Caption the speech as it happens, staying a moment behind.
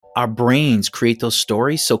our brains create those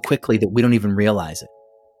stories so quickly that we don't even realize it.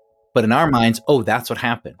 But in our minds, oh, that's what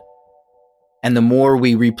happened. And the more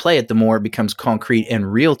we replay it, the more it becomes concrete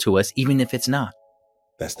and real to us, even if it's not.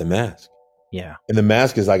 That's the mask. Yeah. And the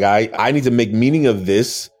mask is like, I need to make meaning of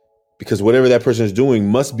this because whatever that person is doing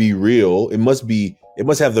must be real. It must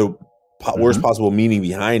have the worst possible meaning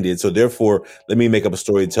behind it. So therefore, let me make up a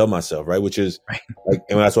story to tell myself, right? Which is like,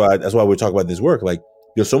 and that's why we're talking about this work. Like,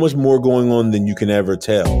 there's so much more going on than you can ever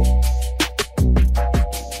tell.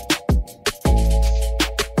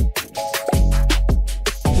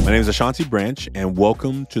 My name is Ashanti Branch, and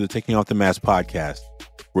welcome to the Taking Off the Mask podcast,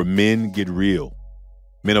 where men get real.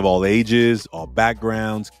 Men of all ages, all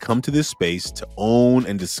backgrounds, come to this space to own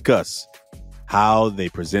and discuss how they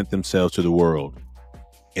present themselves to the world.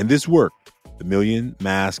 In this work, the Million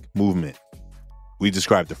Mask Movement, we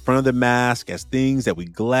describe the front of the mask as things that we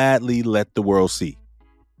gladly let the world see.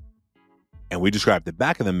 And we describe the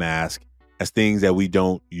back of the mask as things that we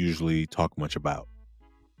don't usually talk much about.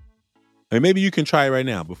 I mean, maybe you can try it right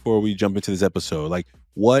now before we jump into this episode. Like,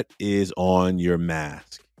 what is on your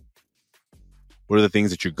mask? What are the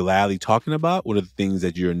things that you're gladly talking about? What are the things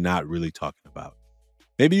that you're not really talking about?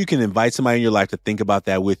 Maybe you can invite somebody in your life to think about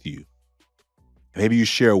that with you. Maybe you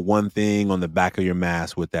share one thing on the back of your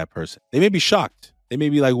mask with that person. They may be shocked. They may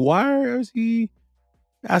be like, why is he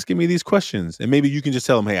asking me these questions? And maybe you can just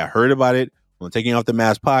tell them, hey, I heard about it on the Taking Off the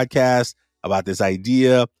Mask podcast about this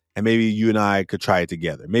idea. And maybe you and I could try it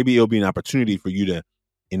together. Maybe it'll be an opportunity for you to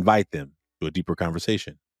invite them to a deeper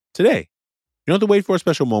conversation today. You don't have to wait for a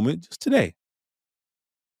special moment, just today.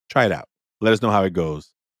 Try it out. Let us know how it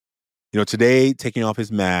goes. You know, today, taking off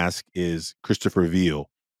his mask is Christopher Veal.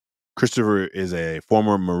 Christopher is a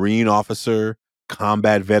former Marine officer,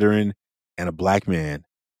 combat veteran, and a Black man.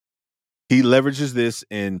 He leverages this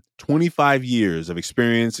in 25 years of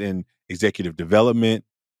experience in executive development,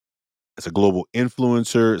 as a global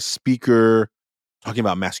influencer, speaker, talking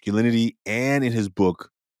about masculinity, and in his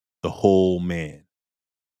book, The Whole Man.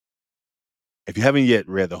 If you haven't yet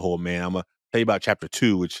read The Whole Man, I'm going to tell you about chapter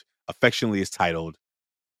 2, which affectionately is titled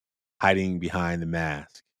Hiding Behind the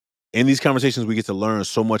Mask. In these conversations, we get to learn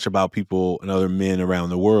so much about people and other men around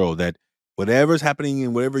the world that whatever's happening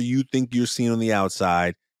and whatever you think you're seeing on the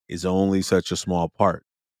outside is only such a small part.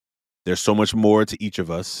 There's so much more to each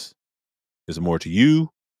of us. There's more to you.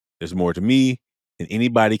 There's more to me than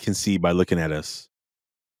anybody can see by looking at us.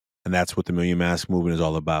 And that's what the Million Mask Movement is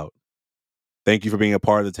all about. Thank you for being a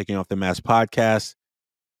part of the Taking Off the Mask podcast.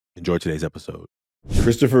 Enjoy today's episode.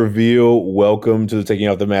 Christopher Veal, welcome to the Taking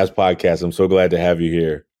Off the Mask podcast. I'm so glad to have you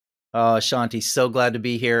here. Shanti, so glad to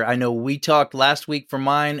be here. I know we talked last week for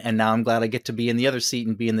mine, and now I'm glad I get to be in the other seat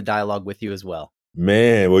and be in the dialogue with you as well.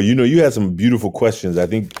 Man, well, you know, you had some beautiful questions. I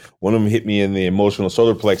think one of them hit me in the emotional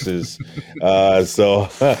solar plexus. So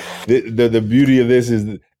the beauty of this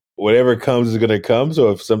is whatever comes is going to come. So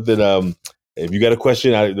if something, if you got a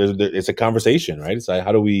question, it's a conversation, right? It's like,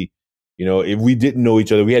 how do we, you know, if we didn't know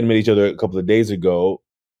each other, we hadn't met each other a couple of days ago,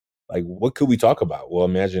 like what could we talk about? Well,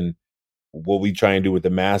 imagine what we try and do with the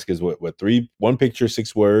mask is one picture,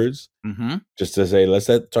 6 words, just to say, let's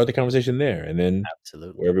start the conversation there. And then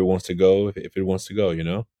wherever it wants to go, if it wants to go, you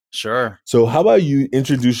know? Sure. So how about you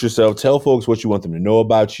introduce yourself, tell folks what you want them to know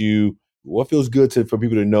about you, what feels good for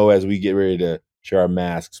people to know as we get ready to share our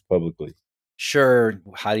masks publicly. Sure.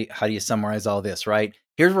 How do you summarize all this, right?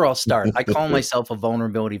 Here's where I'll start. I call myself a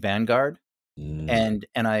vulnerability vanguard. And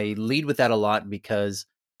I lead with that a lot because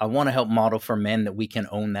I want to help model for men that we can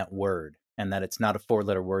own that word and that it's not a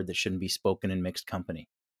 4-letter word that shouldn't be spoken in mixed company.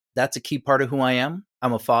 That's a key part of who I am.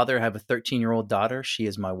 I'm a father. I have a 13-year-old daughter. She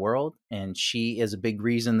is my world. And she is a big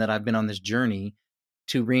reason that I've been on this journey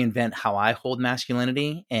to reinvent how I hold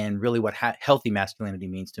masculinity and really what healthy masculinity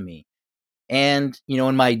means to me. And, you know,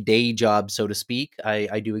 in my day job, so to speak,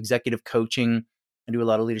 I do executive coaching. I do a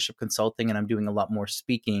lot of leadership consulting, and I'm doing a lot more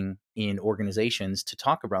speaking in organizations to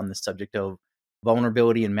talk around the subject of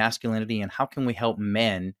vulnerability and masculinity and how can we help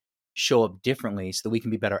men show up differently so that we can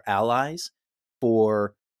be better allies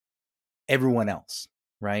for everyone else,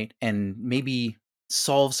 right? And maybe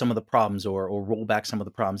solve some of the problems or roll back some of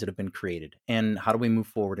the problems that have been created. And how do we move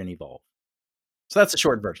forward and evolve? So that's the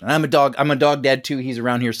short version. I'm a dog dad too. He's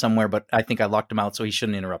around here somewhere, but I think I locked him out, so he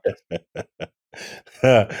shouldn't interrupt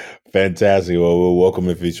us. Fantastic. Well, we'll welcome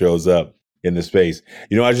if he shows up in the space.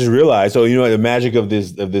 You know, I just realized, so, you know, the magic of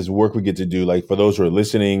this work we get to do, like for those who are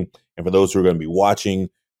listening and for those who are going to be watching,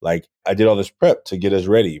 like I did all this prep to get us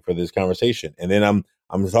ready for this conversation. And then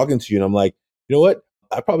I'm talking to you and I'm like, you know what?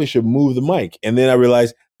 I probably should move the mic. And then I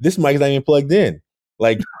realized this mic is not even plugged in.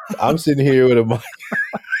 Like I'm sitting here with a mic.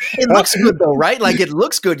 It looks good though, right? Like it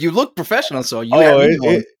looks good. You look professional. So you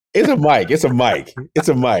It's a mic. It's a mic. It's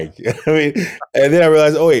a mic. I mean, and then I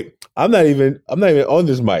realized, oh wait, I'm not even on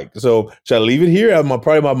this mic. So should I leave it here?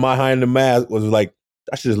 Probably my mind behind the mask was like,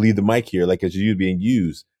 I should just leave the mic here, like it's being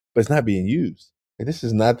used, but it's not being used. And this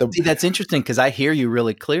is not the See, that's interesting because I hear you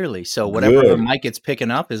really clearly. So whatever good. mic it's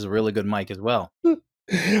picking up is a really good mic as well.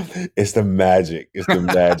 It's the magic. It's the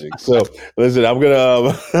magic. So listen, I'm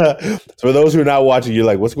gonna. For those who are not watching, you're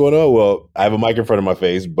like, "What's going on?" Well, I have a mic in front of my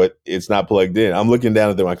face, but it's not plugged in. I'm looking down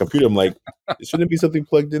at my computer. I'm like, shouldn't be something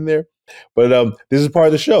plugged in there? But this is part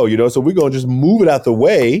of the show, So we're gonna just move it out the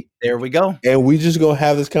way. There we go. And we just gonna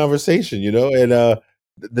have this conversation, And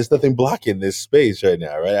there's nothing blocking this space right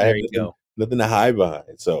now, right? I have nothing to hide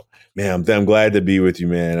behind. So, man, I'm glad to be with you,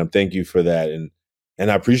 man. Thank you for that, and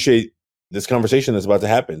I appreciate this conversation that's about to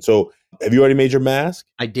happen. So have you already made your mask?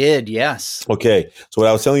 I did, yes. Okay. So what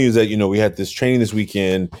I was telling you is that, we had this training this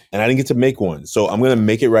weekend and I didn't get to make one. So I'm going to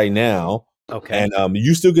make it right now. Okay. And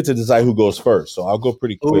you still get to decide who goes first. So I'll go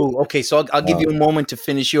pretty quick. Oh, okay. So I'll give you a moment to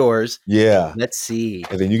finish yours. Yeah. Let's see.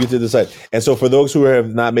 And then you get to decide. And so for those who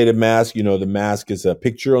have not made a mask, the mask is a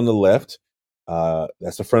picture on the left.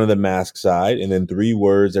 That's the front of the mask side. And then 3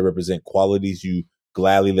 words that represent qualities you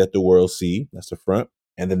gladly let the world see. That's the front.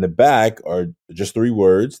 And then the back are just 3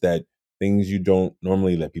 words that things you don't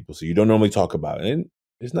normally let people see. You don't normally talk about. And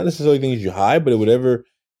it's not necessarily things you hide, but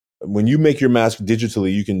when you make your mask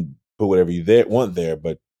digitally, you can put whatever you want there.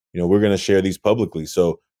 But, we're going to share these publicly.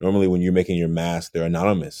 So normally when you're making your mask, they're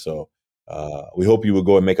anonymous. So we hope you will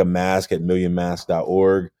go and make a mask at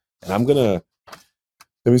millionmask.org. And I'm going to,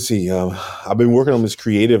 let me see. I've been working on this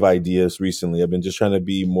creative ideas recently. I've been just trying to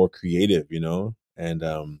be more creative, And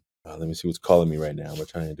let me see what's calling me right now. We're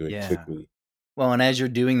trying to do it quickly. Well, and as you're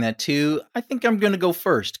doing that too, I think I'm going to go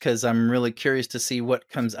first because I'm really curious to see what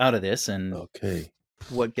comes out of this and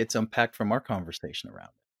what gets unpacked from our conversation around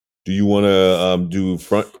it. Do you want to do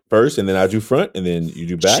front first and then I do front and then you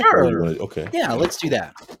do back? Sure. Okay. Yeah, let's do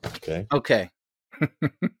that. Okay.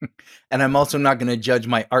 And I'm also not going to judge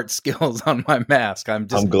my art skills on my mask. I'm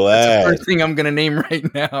glad. That's the first thing I'm going to name right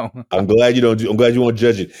now. I'm glad I'm glad you won't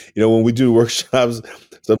judge it. When we do workshops,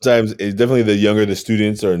 sometimes it's definitely the younger the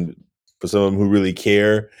students, or for some of them who really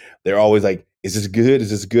care, they're always like, "Is this good?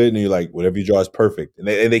 Is this good?" And you're like, "Whatever you draw is perfect." And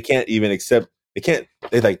they can't even accept.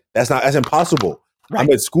 They're like, "That's impossible." Right.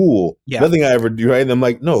 I'm at school. Yeah. Nothing I ever do, right? And I'm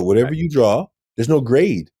like, "No, whatever you draw, there's no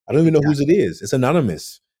grade. I don't even know whose it is. It's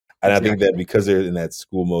anonymous." And I think that because they're in that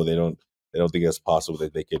school mode, they don't think it's possible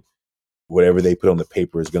that they could, whatever they put on the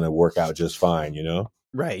paper is going to work out just fine,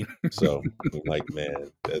 Right. So I'm like,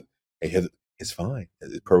 man, it's fine.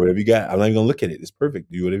 Per whatever you got. I'm not even going to look at it. It's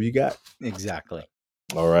perfect. Do whatever you got. Exactly.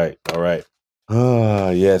 All right.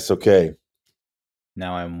 Yes. Okay.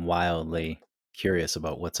 Now I'm wildly curious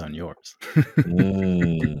about what's on yours.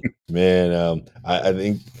 Man, I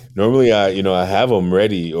think normally I have them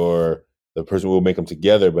ready, or the person will make them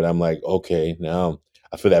together, but I'm like, okay, now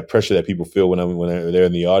I feel that pressure that people feel when they're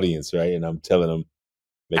in the audience, right? And I'm telling them,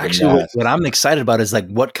 actually, what I'm excited about is like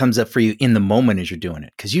what comes up for you in the moment as you're doing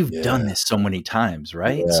it, because you've done this so many times,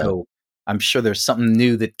 right? Yeah. So I'm sure there's something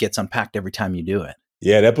new that gets unpacked every time you do it.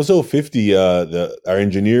 Yeah, at episode 50, our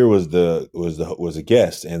engineer was a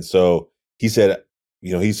guest, and so he said,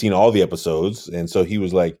 he's seen all the episodes, and so he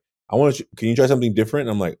was like, can you try something different?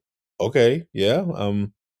 And I'm like, okay, yeah,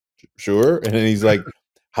 sure. And then he's like,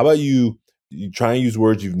 how about you try and use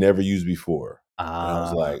words you've never used before? And I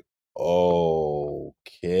was like,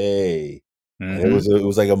 okay. Mm-hmm. And it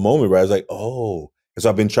was like a moment where I was like, oh. And so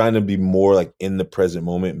I've been trying to be more like in the present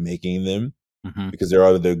moment, making them, because there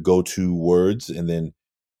are the go-to words, and then,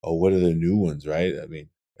 what are the new ones, right? I mean,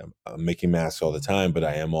 I'm making masks all the time, but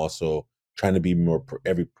I am also trying to be more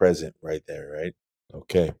every present right there, right?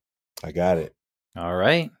 Okay, I got it. All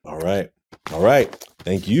right.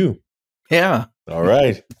 Thank you. Yeah. All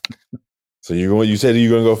right. So you said you're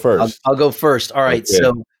going to go first. I'll go first. All right.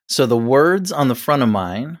 Okay. So the words on the front of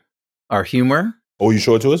mine are humor. Oh, you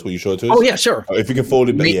show it to us? Will you show it to us? Oh, yeah, sure. If you can fold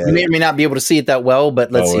it back. You may or may not be able to see it that well,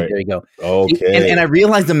 but let's see. Right. There you go. Okay. And I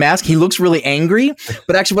realized the mask, he looks really angry,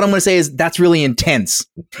 but actually what I'm going to say is that's really intense.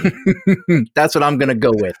 That's what I'm going to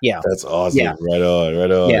go with. Yeah. That's awesome. Yeah. Right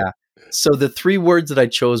on. Yeah. So the 3 words that I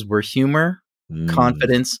chose were humor,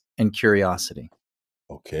 confidence, and curiosity.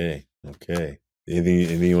 Okay.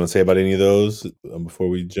 Anything you want to say about any of those before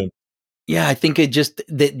we jump? Yeah, I think it just,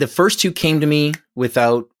 the first 2 came to me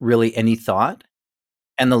without really any thought.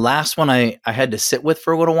 And the last one I had to sit with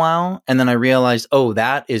for a little while. And then I realized,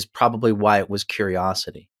 that is probably why it was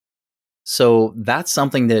curiosity. So that's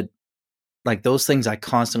something that, like, those things I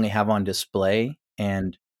constantly have on display.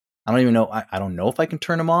 And I don't even know, I don't know if I can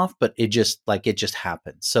turn them off, but it just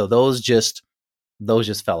happens. So those just those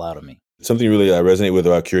just fell out of me. Something really I resonate with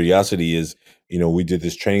about curiosity is, we did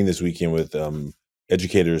this training this weekend with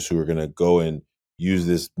educators who are going to go and use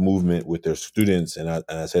this movement with their students. And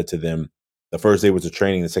I said to them, the first day was a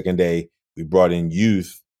training. The second day, we brought in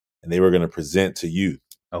youth and they were going to present to youth.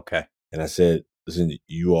 Okay. And I said, listen,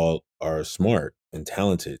 you all are smart and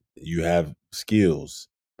talented. You have skills,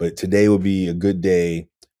 but today would be a good day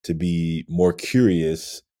to be more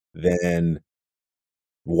curious than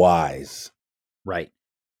wise. Right.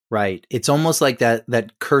 Right. It's almost like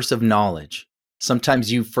that curse of knowledge.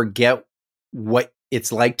 Sometimes you forget what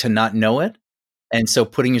it's like to not know it. And so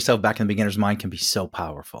putting yourself back in the beginner's mind can be so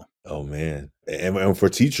powerful. Oh man. And for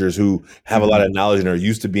teachers who have a lot of knowledge and are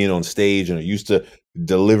used to being on stage and are used to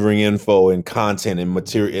delivering info and content and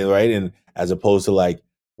material, right? And as opposed to like,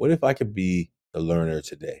 what if I could be the learner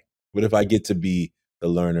today? What if I get to be the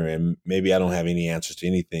learner and maybe I don't have any answers to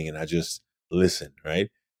anything and I just listen, right?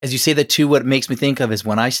 As you say that too, what it makes me think of is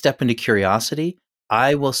when I step into curiosity,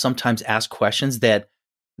 I will sometimes ask questions that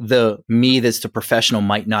the me that's the professional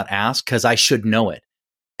might not ask because I should know it.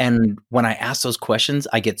 And when I ask those questions,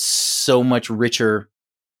 I get so much richer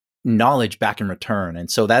knowledge back in return. And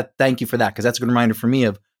so thank you for that, because that's a good reminder for me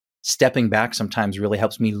of stepping back sometimes really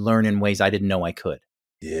helps me learn in ways I didn't know I could.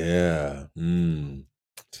 Yeah.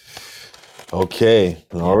 Okay.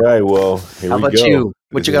 All right. Well, here How we about go. you?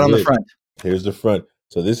 What you got on the front? Here's the front.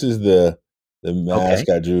 So this is the mask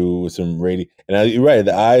Okay. I drew with some and you're right.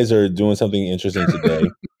 The eyes are doing something interesting today.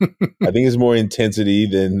 I think it's more intensity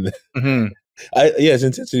than it's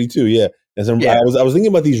intensity too. Yeah. And Yeah. I was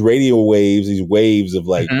thinking about these radio waves, these waves of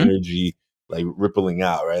like Mhm. energy, like rippling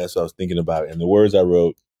out. Right. That's what I was thinking about. And the words I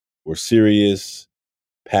wrote were serious,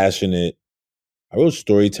 passionate. I wrote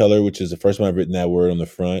storyteller, which is the first time I've written that word on the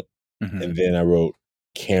front. And then I wrote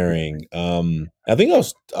caring. I think I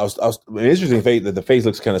was an interesting face that the face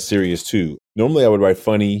looks kind of serious too. Normally I would write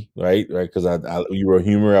funny, right? Because you wrote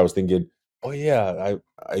humor. I was thinking, oh yeah,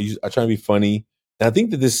 I try to be funny. And I think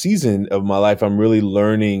that this season of my life, I'm really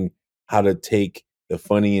learning how to take the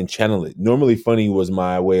funny and channel it. Normally, funny was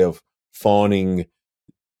my way of fawning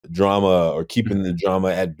drama or keeping the drama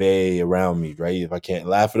at bay around me, right? If I can't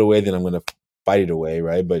laugh it away, then I'm going to fight it away,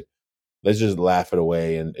 right? But let's just laugh it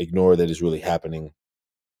away and ignore that it's really happening.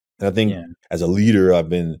 And I think as a leader, I've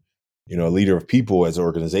been, a leader of people as an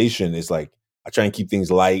organization. It's like I try and keep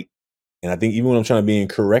things light. And I think even when I'm trying to be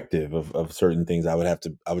corrective of certain things, I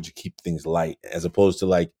would just keep things light as opposed to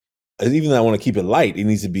like, even though I want to keep it light, it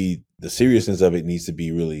needs to be the seriousness of it needs to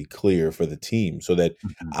be really clear for the team so that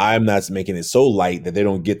I'm not making it so light that they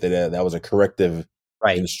don't get that that was a corrective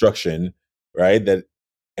instruction, right?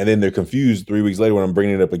 And then they're confused 3 weeks later when I'm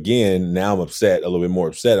bringing it up again. Now I'm upset, a little bit more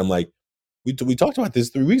upset. I'm like, we talked about this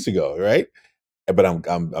 3 weeks ago, right? But I'm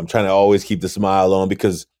trying to always keep the smile on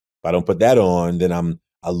because if I don't put that on, then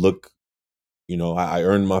I look, I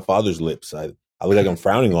earned my father's lips. I look like I'm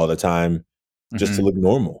frowning all the time just to look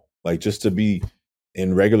normal, like just to be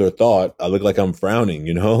in regular thought. I look like I'm frowning,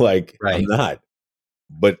 like I'm not.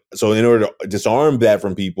 But so in order to disarm that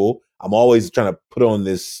from people, I'm always trying to put on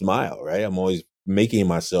this smile, right? I'm always making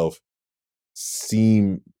myself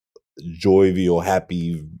seem jovial,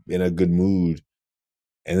 happy, in a good mood.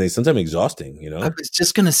 And they sometimes exhausting, I was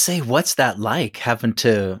just going to say, what's that like having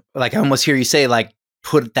to, like, I almost hear you say, like,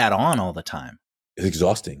 put that on all the time. It's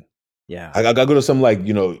exhausting. Yeah. I go to some like,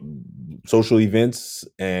 social events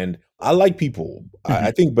and I like people.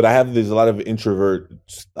 I think, but there's a lot of introvert.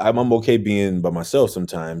 I'm okay being by myself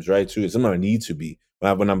sometimes, right? Too. Sometimes I need to be.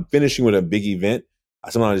 When I'm finishing with a big event, I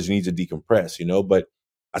sometimes just need to decompress, but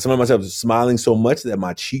I sometimes myself smiling so much that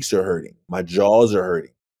my cheeks are hurting, my jaws are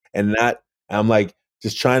hurting. I'm like,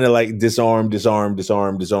 just trying to like disarm. I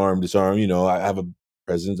have a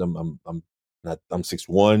presence. I'm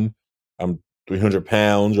 6'1". I'm 300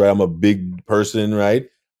 pounds, right? I'm a big person, right?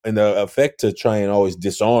 And the effect to try and always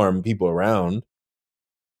disarm people around.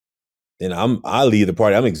 And I lead the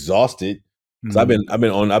party. I'm exhausted because I've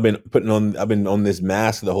been on this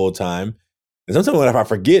mask the whole time. And sometimes if I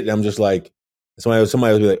forget, I'm just like somebody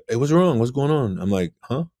will be like, "Hey, what's wrong? What's going on?" I'm like,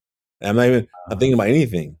 "Huh?" And I'm thinking about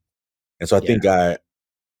anything. And so I think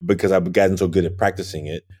because I've gotten so good at practicing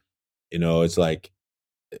it, it's like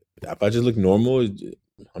if I just look normal,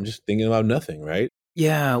 I'm just thinking about nothing, right?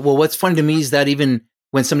 Yeah. Well, what's funny to me is that even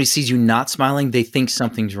when somebody sees you not smiling, they think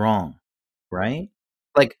something's wrong, right?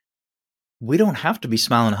 Like, we don't have to be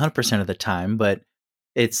smiling 100% of the time, but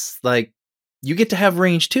it's like you get to have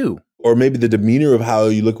range too. Or maybe the demeanor of how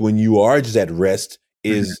you look when you are just at rest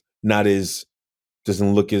is not as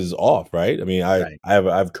doesn't look as off, right? I mean,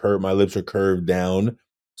 I've curved, my lips are curved down,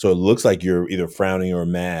 so it looks like you're either frowning or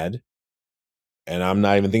mad. and I'm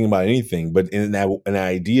not even thinking about anything. But in that an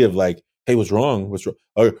idea of like, hey, what's wrong? What's wrong?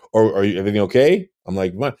 Or are you everything okay? I'm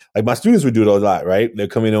like, my students would do it a lot, right? They're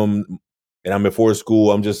coming home and I'm before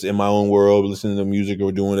school. I'm just in my own world, listening to music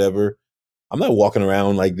or doing whatever. I'm not walking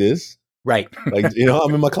around like this. Right. Like,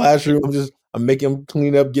 I'm in my classroom. I'm making them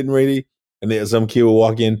clean up, getting ready. And then some kid will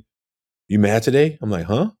walk in. You mad today? I'm like,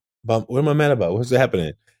 huh? What am I mad about? What's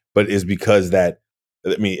happening? But it's because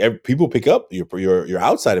people pick up your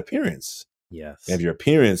outside appearance. Yes. And if your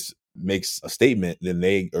appearance makes a statement, then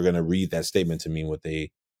they are going to read that statement to mean what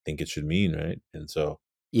they think it should mean, right? And so,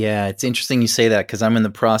 yeah, it's interesting you say that because I'm in the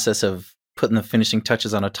process of putting the finishing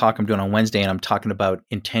touches on a talk I'm doing on Wednesday, and I'm talking about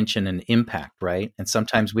intention and impact, right? And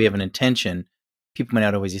sometimes we have an intention, people might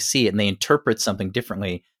not always see it, and they interpret something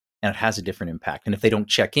differently, and it has a different impact. And if they don't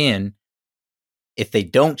check in,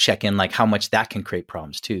 like how much that can create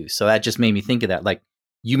problems too. So that just made me think of that. Like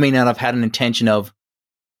you may not have had an intention of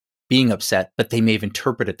being upset, but they may have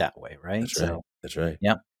interpreted it that way, right? that's right. That's right.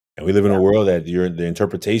 Yeah. And we live in a world that the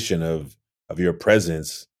interpretation of your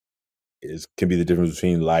presence can be the difference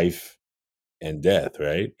between life and death,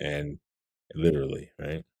 right? And literally,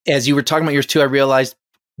 right? As you were talking about yours too, I realized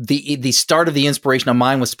the start of the inspiration of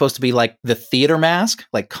mine was supposed to be like the theater mask,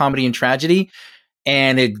 like comedy and tragedy.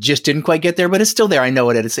 And it just didn't quite get there, but it's still there. I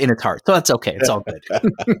know it. It's in its heart. So that's okay. It's all good.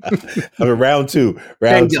 Round two.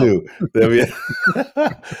 There you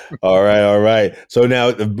All right. So now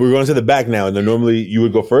we're going to the back now. And then normally you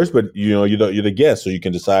would go first, but you're the guest, so you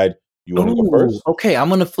can decide you want to go first. Okay, I'm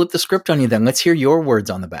going to flip the script on you then. Let's hear your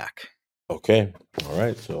words on the back. Okay. All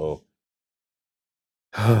right. So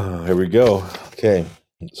here we go. Okay.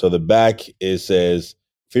 So the back, it says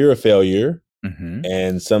fear of failure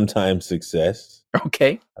and sometimes success.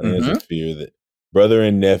 Okay. I think it's a fear that brother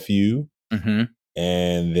and nephew, and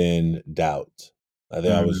then doubt. I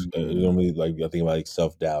think I was normally I think about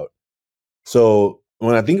self-doubt. So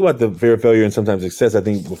when I think about the fear of failure and sometimes success, I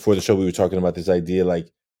think before the show we were talking about this idea,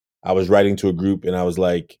 like I was writing to a group and I was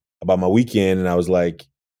like about my weekend, and I was like,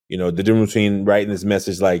 the difference between writing this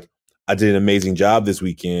message like I did an amazing job this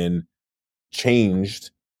weekend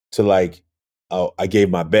changed to like, oh, I gave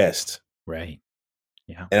my best. Right.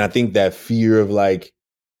 Yeah. And I think that fear of like,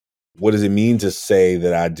 what does it mean to say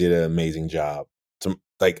that I did an amazing job, to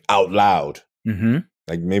like out loud?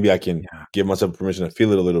 Like maybe I can give myself permission to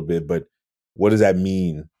feel it a little bit, but what does that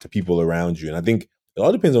mean to people around you? And I think it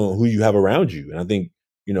all depends on who you have around you. And I think,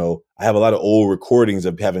 I have a lot of old recordings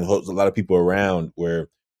of having a lot of people around where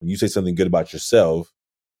when you say something good about yourself,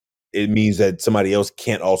 it means that somebody else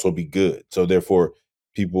can't also be good. So therefore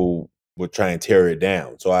people would try and tear it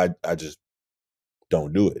down. So I just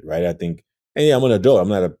don't do it. Right. I think, hey, I'm an adult. I'm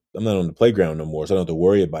not on the playground no more. So I don't have to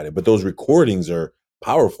worry about it. But those recordings are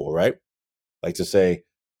powerful, right? Like to say,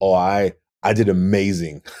 oh, I did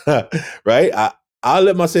amazing. Right. I'll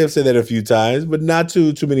let myself say that a few times, but not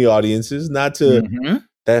to too many audiences, not to,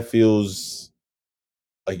 that feels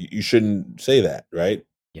like you shouldn't say that. Right.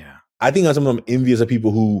 Yeah. I think I'm envious of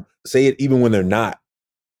people who say it even when they're not.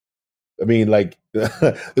 I mean, like,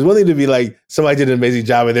 there's one thing to be like, somebody did an amazing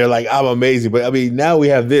job and they're like, I'm amazing. But I mean, now we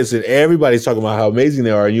have this and everybody's talking about how amazing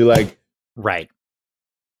they are. And you're like, right.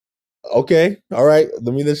 Okay. All right.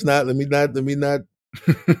 Let me not be negative.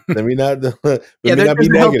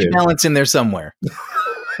 Balance in there somewhere.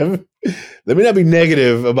 Let me not be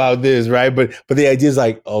negative about this. Right. But the idea is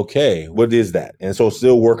like, okay, what is that? And so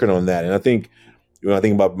still working on that. And I think when I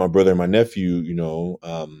think about my brother and my nephew,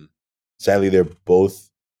 sadly, they're both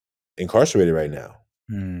incarcerated right now.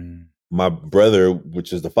 My brother,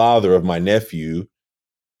 which is the father of my nephew,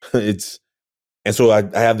 and so I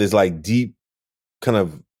have this like deep kind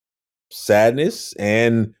of sadness,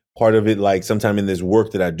 and part of it, like sometime in this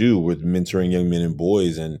work that I do with mentoring young men and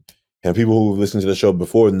boys, and people who've listened to the show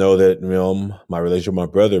before know that my relationship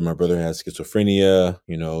with my brother has schizophrenia.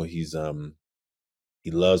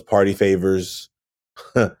 He loves party favors,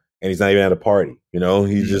 and he's not even at a party.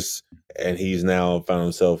 He's now found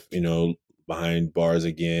himself behind bars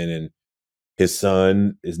again, and his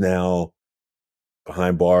son is now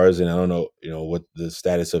behind bars, and I don't know what the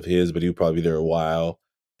status of his, but he'll probably be there a while.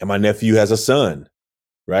 And my nephew has a son,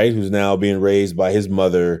 right, who's now being raised by his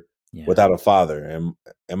mother without a father.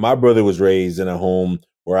 And my brother was raised in a home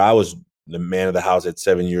where I was the man of the house at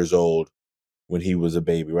 7 years old when he was a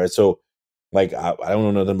baby, right? So, like, I don't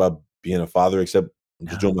know nothing about being a father except I'm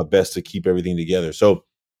just doing my best to keep everything together. So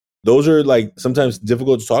those are like sometimes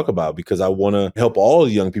difficult to talk about because I want to help all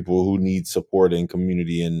young people who need support and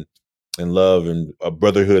community and love and a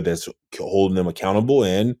brotherhood that's holding them accountable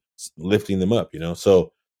and lifting them up,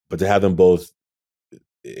 So, but to have them both,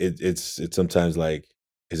 it's sometimes like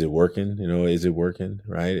is it working? You know, is it working?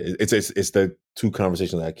 Right? It's the two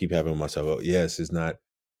conversations that I keep having with myself. Oh, yes, it's not.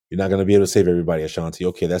 You're not going to be able to save everybody, Ashanti.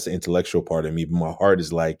 Okay, that's the intellectual part of me, but my heart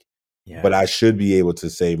is like, but Yeah. I should be able to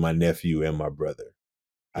save my nephew and my brother.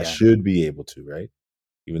 I Yeah. should be able to, right?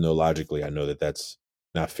 Even though logically I know that that's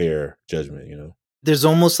not fair judgment. You know. There's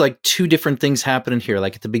almost like two different things happening here.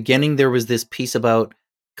 Like at the beginning, there was this piece about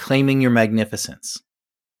claiming your magnificence.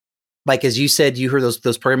 Like as you said, you heard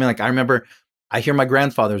those programming. Like I remember, I hear my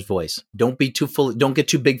grandfather's voice. Don't be too full. Don't get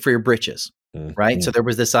too big for your britches. Right. So Mhm. there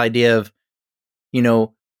was this idea of,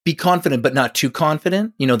 be confident but not too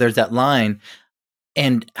confident. There's that line,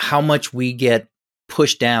 and how much we get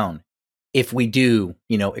pushed down if we do,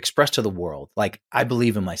 express to the world like I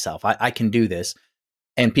believe in myself. I can do this,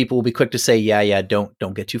 and people will be quick to say, yeah, don't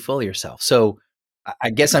get too full of yourself. So I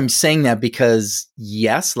guess I'm saying that because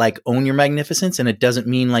yes, like own your magnificence, and it doesn't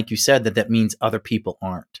mean, like you said, that means other people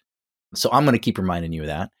aren't. So I'm going to keep reminding you of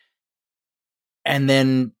that. And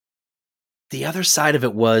then the other side of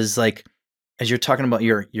it was like, as you're talking about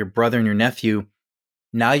your brother and your nephew,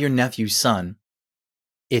 now your nephew's son,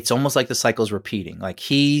 it's almost like the cycle's repeating. Like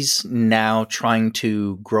he's now trying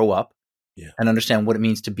to grow up Yeah. and understand what it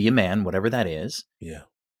means to be a man, whatever that is. Yeah.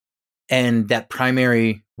 And that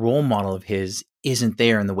primary role model of his isn't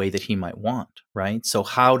there in the way that he might want, right? So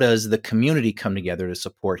how does the community come together to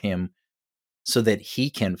support him so that he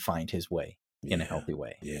can find his way in a Yeah. healthy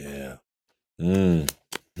way? Yeah. Mm.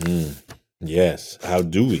 Mm. Yes. How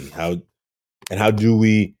do we? How do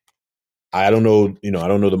we? I don't know. I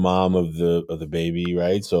don't know the mom of the baby,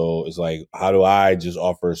 right? So it's like, how do I just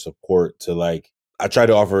offer support to like? I try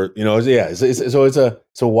to offer.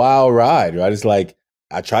 It's a wild ride, right? It's like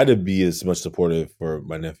I try to be as much supportive for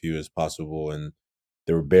my nephew as possible, and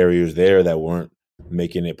there were barriers there that weren't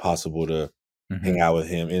making it possible to Mm-hmm. hang out with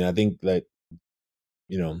him. And I think that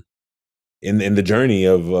you know, in the journey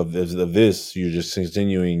of this, you're just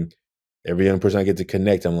continuing. Every young person I get to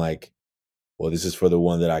connect, I'm like, well, this is for the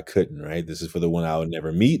one that I couldn't, right? This is for the one I would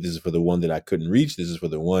never meet. This is for the one that I couldn't reach. This is for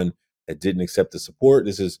the one that didn't accept the support.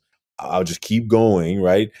 I'll just keep going,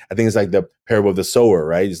 right? I think it's like the parable of the sower,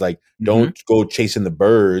 right? It's like, Mm-hmm. don't go chasing the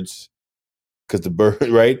birds because the bird,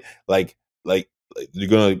 right? Like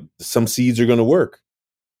some seeds are gonna work.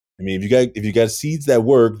 I mean, if you got seeds that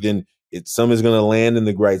work, then some is gonna land in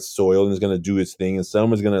the right soil and it's gonna do its thing, and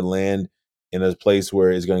some is gonna land in a place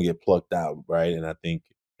where it's gonna get plucked out, right?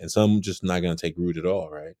 And some just not gonna take root at all,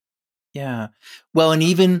 right? Yeah. Well, and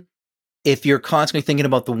even if you're constantly thinking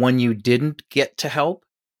about the one you didn't get to help,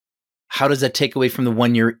 how does that take away from the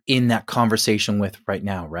one you're in that conversation with right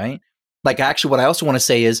now, right? Like, actually, what I also want to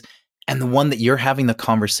say is, and the one that you're having the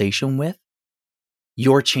conversation with,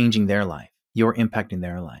 you're changing their life, you're impacting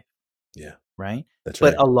their life, Yeah, right? that's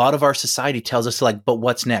But right. a lot of our society tells us, like, but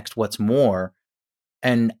what's next? What's more?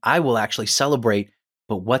 And I will actually celebrate,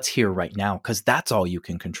 but what's here right now? Because that's all you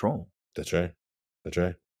can control. That's right. That's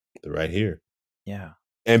right. They're right here. Yeah.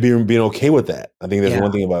 And being okay with that. I think there's Yeah.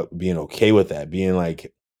 one thing about being okay with that, being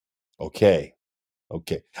like, okay.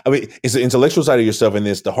 Okay. I mean, it's the intellectual side of yourself and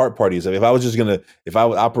it's the heart part of yourself. If I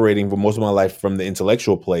was operating for most of my life from the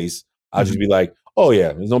intellectual place, I'd just Mhm. be like, oh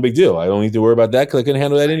yeah, it's no big deal. I don't need to worry about that because I can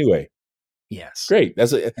handle that anyway. Yes. Great.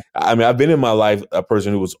 I mean, I've been in my life a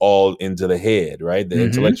person who was all into the head, right? The Mhm.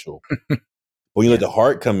 intellectual. When you let Yeah. the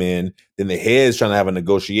heart come in, then the head's trying to have a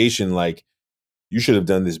negotiation like, you should have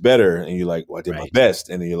done this better. And you're like, well, I did my Right. best.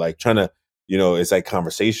 And then you're like trying to, it's like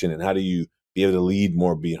conversation. And how do you be able to lead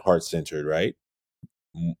more being heart centered, right?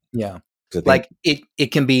 Yeah. Because I Like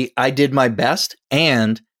it can be, I did my best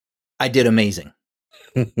and I did amazing.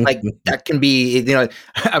 Like think that can be,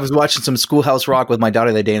 I was watching some Schoolhouse Rock with my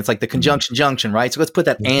daughter the other day, and it's like the conjunction junction, right? So let's put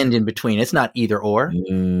that and in between. It's not either or. Yeah.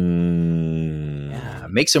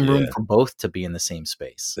 Make some room Yeah, for both to be in the same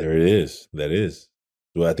space. there it is. That is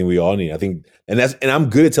what I think we all need. I think, and I'm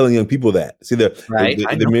good at telling young people that. See Right.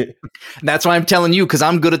 I know. That's why I'm telling you, because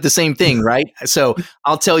I'm good at the same thing, right? So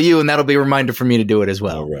I'll tell you, and that'll be a reminder for me to do it as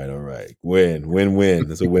well. all right. Win.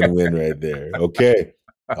 That's a win right there. Okay.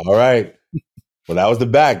 All right. Well, that was the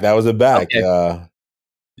back. That was the back. Okay.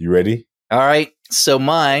 You ready? All right. So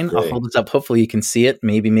mine, I'll Okay. hold this up. Hopefully you can see it.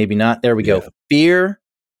 Maybe not. There we go. Yeah. Fear,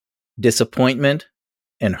 disappointment,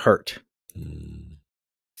 and hurt. Mm,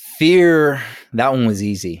 Fear, that one was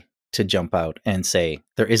easy to jump out and say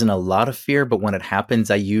there isn't a lot of fear, but when it happens,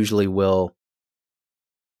 I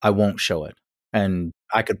won't show it. And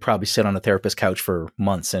I could probably sit on a therapist couch for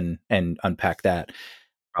months and unpack that.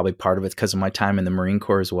 Probably part of it's because of my time in the Marine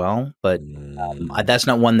Corps as well. But mm, that's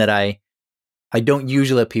not one that I don't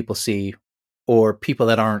usually let people see, or people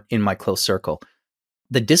that aren't in my close circle.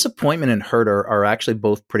 The disappointment and hurt are actually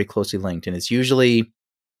both pretty closely linked. And it's usually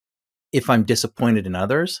if I'm disappointed in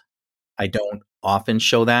others, I don't often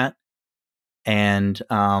show that. And,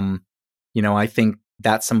 I think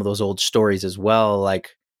that's some of those old stories as well.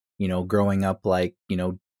 Like, growing up, like,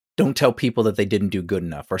 don't tell people that they didn't do good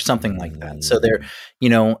enough or something like that. So they're,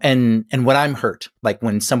 and when I'm hurt, like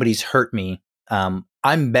when somebody's hurt me,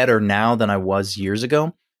 I'm better now than I was years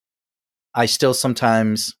ago. I still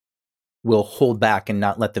sometimes will hold back and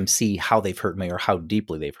not let them see how they've hurt me or how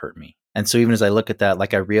deeply they've hurt me. And so even as I look at that,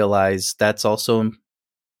 like I realize that's also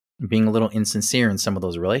being a little insincere in some of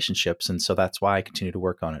those relationships. And so that's why I continue to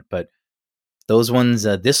work on it. But those ones,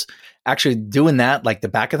 this actually doing that, like the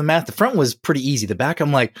back of the math, the front was pretty easy. The back,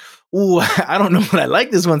 I'm like, ooh, I don't know, but I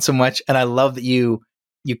like this one so much. And I love that you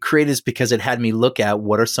created this because it had me look at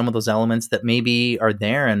what are some of those elements that maybe are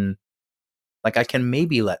there. And like, I can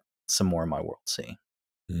maybe let some more of my world see.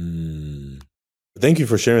 Thank you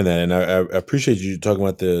for sharing that. And I appreciate you talking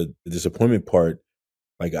about the disappointment part.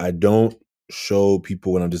 Like, I don't show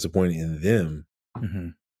people when I'm disappointed in them. Mm-hmm.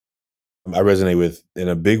 I resonate with in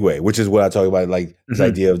a big way, which is what I talk about, like this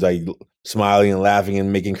idea of like smiling and laughing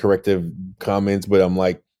and making corrective comments. But I'm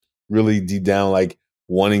like really deep down, like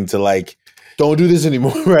wanting to like, don't do this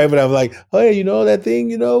anymore. Right. But I'm like, oh, yeah, that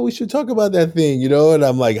thing, we should talk about that thing, and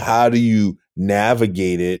I'm like, how do you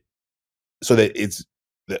navigate it so that it's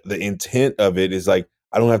the intent of it is like,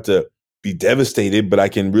 I don't have to be devastated, but I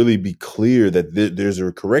can really be clear that there's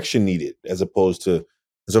a correction needed as opposed to,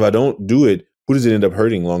 so if I don't do it, who does it end up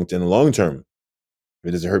hurting in the long term? If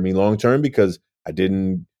it doesn't hurt me long term because I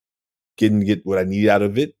didn't get what I need out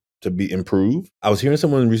of it to be improve. I was hearing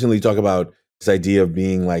someone recently talk about this idea of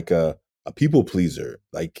being like a people pleaser,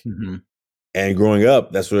 like, and growing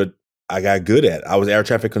up, that's what I got good at. I was air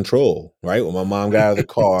traffic control, right? When my mom got out of the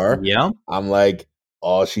car, Yeah. I'm like,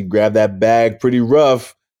 oh, she grabbed that bag pretty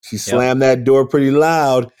rough. She slammed that door pretty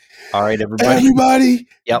loud. All right, everybody.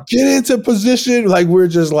 Yep. Get into position. Like, we're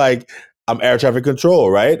just like, I'm air traffic control,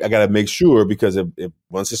 right? I got to make sure because if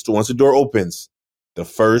once the door opens, the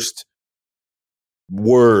first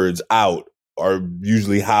words out are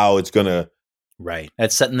usually how it's gonna. Right.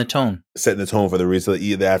 That's setting the tone For the rest of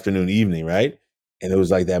the afternoon, evening, right? And it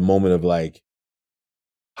was like that moment of like,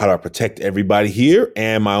 how do I protect everybody here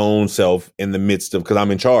and my own self in the midst of, because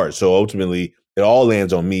I'm in charge. So ultimately, it all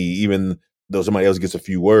lands on me, even though somebody else gets a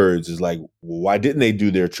few words. Is like, well, why didn't they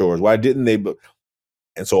do their chores? Why didn't they?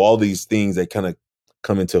 And so all these things that kind of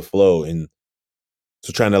come into flow, and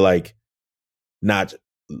so trying to like not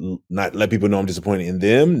let people know I'm disappointed in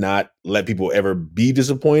them, not let people ever be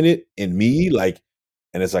disappointed in me, like,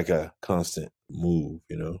 and it's like a constant move,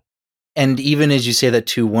 And even as you say that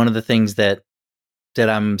too, one of the things that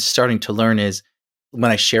I'm starting to learn is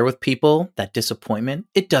when I share with people that disappointment,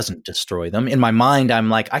 it doesn't destroy them. In my mind, I'm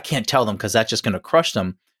like, I can't tell them because that's just going to crush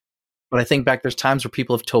them. But I think back, there's times where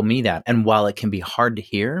people have told me that. And while it can be hard to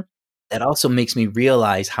hear, that also makes me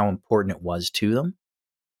realize how important it was to them.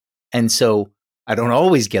 And so I don't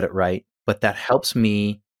always get it right, but that helps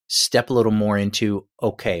me step a little more into,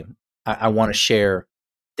 okay, I want to share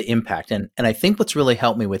the impact. And I think what's really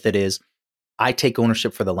helped me with it is I take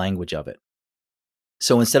ownership for the language of it.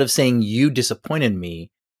 So instead of saying you disappointed me,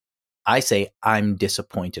 I say I'm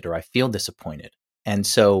disappointed or I feel disappointed. And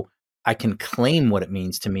so I can claim what it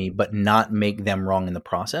means to me, but not make them wrong in the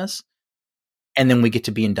process. And then we get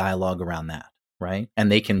to be in dialogue around that, right?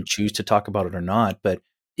 And they can choose to talk about it or not, but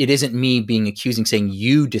it isn't me being accusing, saying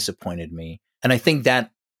you disappointed me. And I think that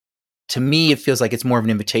to me, it feels like it's more of an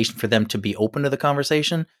invitation for them to be open to the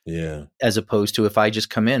conversation. Yeah. As opposed to if I just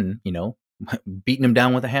come in, beating them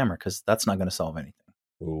down with a hammer, because that's not going to solve anything.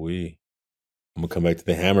 I'm gonna come back to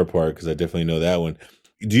the hammer part because I definitely know that one.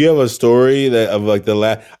 Do you have a story that of like the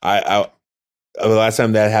last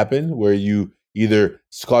time that happened where you either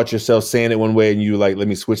caught yourself saying it one way and you like, let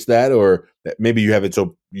me switch that, or maybe you have it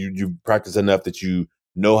so you practice enough that you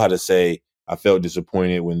know how to say, I felt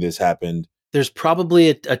disappointed when this happened? There's probably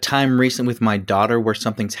a time recent with my daughter where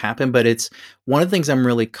something's happened, but it's one of the things I'm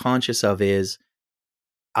really conscious of is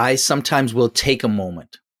I sometimes will take a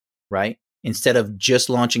moment, right? Instead of just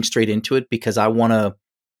launching straight into it, because I want to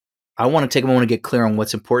take a moment to get clear on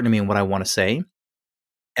what's important to me and what I want to say.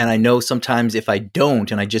 And I know sometimes if I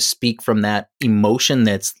don't, and I just speak from that emotion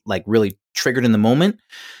that's like really triggered in the moment,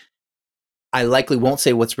 I likely won't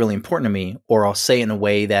say what's really important to me, or I'll say it in a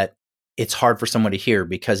way that it's hard for someone to hear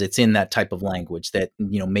because it's in that type of language that,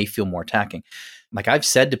 may feel more attacking. Like I've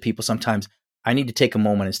said to people sometimes, I need to take a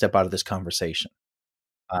moment and step out of this conversation.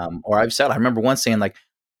 Or I remember once saying like,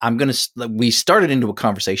 we started into a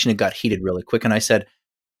conversation. It got heated really quick. And I said,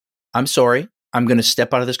 I'm sorry. I'm going to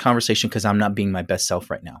step out of this conversation because I'm not being my best self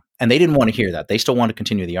right now. And they didn't want to hear that. They still want to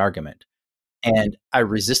continue the argument. And I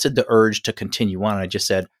resisted the urge to continue on. I just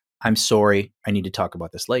said, I'm sorry, I need to talk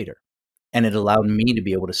about this later. And it allowed me to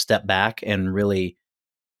be able to step back and really,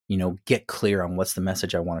 get clear on what's the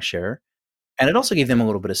message I want to share. And it also gave them a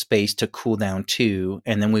little bit of space to cool down too.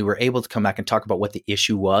 And then we were able to come back and talk about what the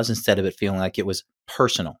issue was instead of it feeling like it was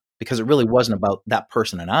personal, because it really wasn't about that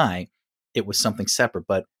person and I. It was something separate.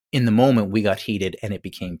 But in the moment, we got heated and it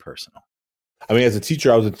became personal. I mean, as a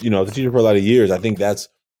teacher, I was a teacher for a lot of years. I think that's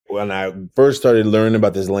when I first started learning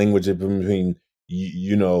about this language between,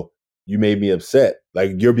 you made me upset.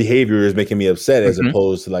 Like your behavior is making me upset, as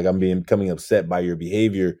opposed to like I'm becoming upset by your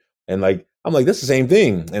behavior. And like, I'm like, that's the same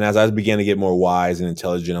thing. And as I began to get more wise and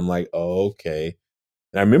intelligent, I'm like, oh, okay.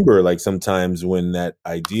 And I remember like sometimes when that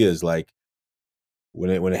idea is like, when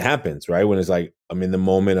it happens, right? When it's like, I'm in the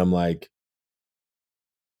moment, I'm like,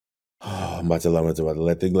 oh, I'm about to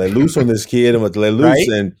let loose on this kid. I'm about to let loose.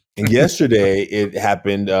 Right? And yesterday it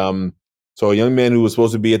happened. So a young man who was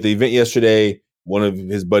supposed to be at the event yesterday, one of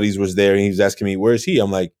his buddies was there and he was asking me, where is he?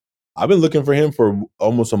 I'm like, I've been looking for him for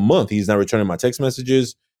almost a month. He's not returning my text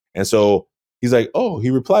messages. And so he's like, oh, he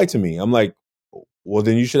replied to me. I'm like, well,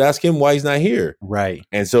 then you should ask him why he's not here. Right.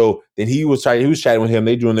 And so then he was chatting with him.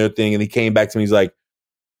 They doing their thing. And he came back to me. He's like,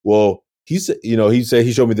 well, he said,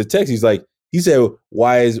 he showed me the text. He said,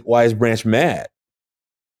 why is Branch mad?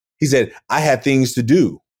 He said, I had things to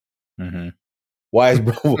do. Mm-hmm. Why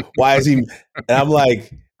is he? And I'm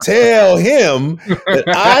like, tell him that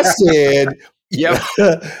I said, Yep.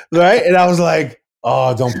 right? And I was like,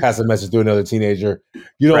 oh, don't pass a message to another teenager.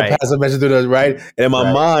 You don't pass a message to another, right? And in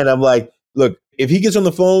my mind, I'm like, look, if he gets on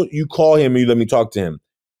the phone, you call him and you let me talk to him.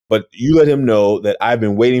 But you let him know that I've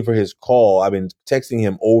been waiting for his call. I've been texting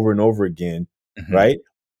him over and over again, right?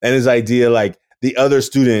 And his idea, like the other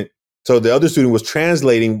student was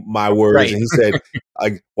translating my words, and he said,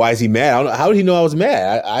 like, why is he mad? I don't know. How did he know I was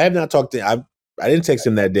mad? I have not talked to him. I didn't text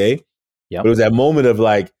him that day. But it was that moment of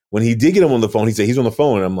like, when he did get him on the phone, he said he's on the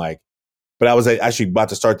phone. And I'm like, but I was actually about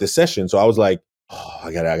to start this session. So I was like, oh,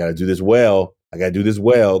 I gotta do this well. I gotta do this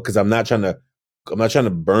well. Cause I'm not trying to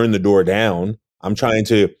burn the door down. I'm trying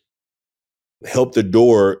to help the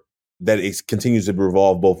door that it continues to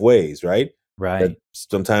revolve both ways, right? Right. That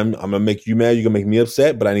sometimes I'm gonna make you mad, you're gonna make me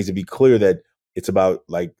upset, but I need to be clear that it's about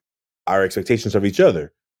like our expectations of each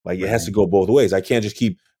other. Like it has to go both ways. I can't just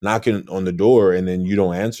keep knocking on the door and then you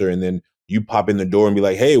don't answer, and then you pop in the door and be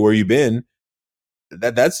like, "Hey, where you been?"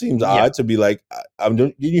 That seems odd to be like.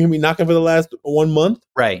 Did you hear me knocking for the last 1 month?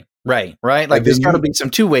 Right. Like there's got to be some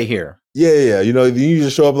two-way here. Yeah. You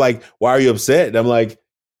just show up like, "Why are you upset?" And I'm like,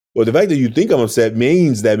 well, the fact that you think I'm upset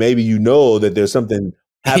means that maybe you know that there's something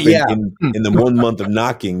happened in the 1 month of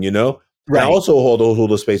knocking, And I also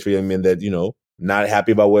hold a space for young men that, not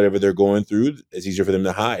happy about whatever they're going through. It's easier for them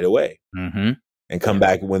to hide away and come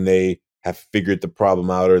back when they have figured the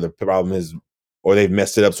problem out, or the problem is, or they've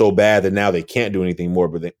messed it up so bad that now they can't do anything more,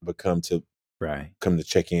 but they come to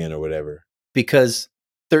check in or whatever. Because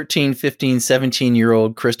 13, 15,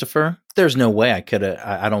 17-year-old Christopher, there's no way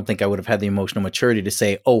I don't think I would have had the emotional maturity to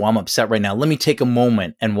say, oh, I'm upset right now. Let me take a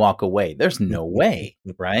moment and walk away. There's no way,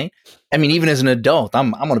 right? I mean, even as an adult,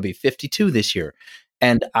 I'm going to be 52 this year,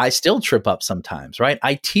 and I still trip up sometimes, right?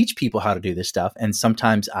 I teach people how to do this stuff, and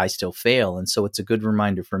sometimes I still fail. And so it's a good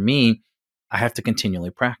reminder for me, I have to continually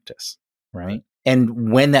practice, right?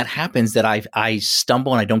 And when that happens, that I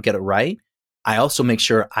stumble and I don't get it right, I also make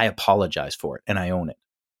sure I apologize for it and I own it.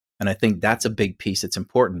 And I think that's a big piece. It's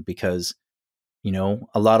important because,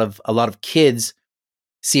 a lot of kids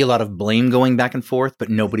see a lot of blame going back and forth, but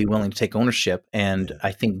nobody willing to take ownership. And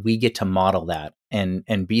I think we get to model that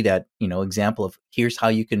and be that, example of here's how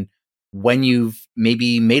you can, when you've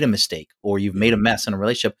maybe made a mistake or you've made a mess in a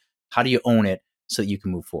relationship, how do you own it so that you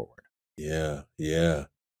can move forward? Yeah.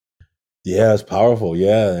 It's powerful.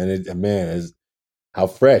 Yeah. And it's how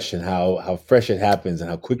fresh it happens and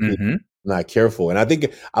how quickly I'm not careful. And I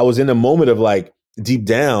think I was in a moment of like, deep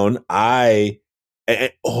down, here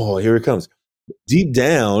it comes. Deep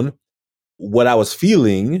down, what I was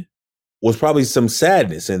feeling was probably some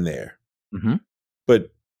sadness in there.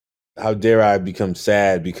 But how dare I become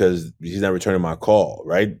sad because he's not returning my call,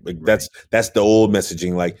 right? Like that's the old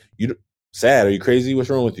messaging. Like, you sad? Are you crazy? What's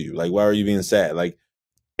wrong with you? Like, why are you being sad? Like,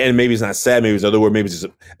 and maybe it's not sad. Maybe it's other word. Maybe it's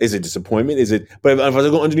just, is it disappointment? Is it? But if I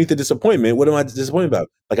go underneath the disappointment, what am I disappointed about?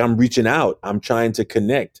 Like, I'm reaching out. I'm trying to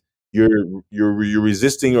connect. You're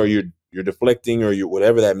resisting, or you're deflecting, or you're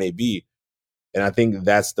whatever that may be. And I think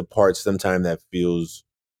that's the part sometimes that feels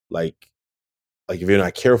like if you're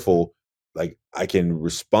not careful, like I can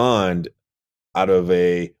respond out of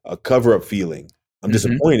a cover up feeling. I'm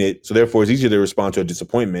disappointed, so therefore it's easier to respond to a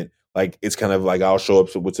disappointment. Like it's kind of like I'll show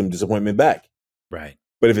up with some disappointment back. Right.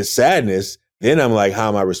 But if it's sadness, then I'm like, how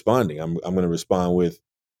am I responding? I'm going to respond with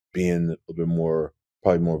being a little bit more,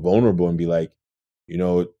 probably more vulnerable, and be like,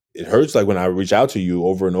 it hurts like when I reach out to you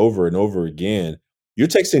over and over and over again. You're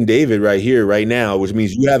texting David right here, right now, which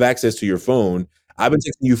means you have access to your phone. I've been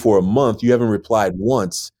texting you for a month. You haven't replied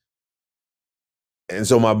once. And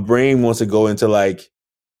so my brain wants to go into like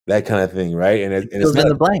that kind of thing, right? And it's Fills not in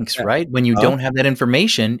the blanks, right? When you don't have that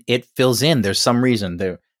information, it fills in. There's some reason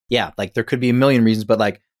there. Yeah, like there could be a million reasons, but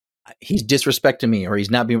like he's disrespecting me or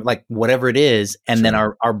he's not being like whatever it is. And then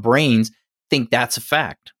our brains think that's a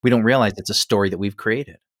fact. We don't realize it's a story that we've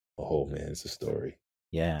created. Oh man, it's a story.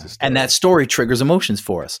 Yeah. It's a story. And that story triggers emotions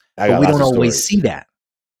for us. But we lots don't of always stories. see that.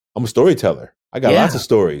 I'm a storyteller. I got lots of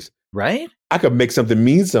stories. Right? I could make something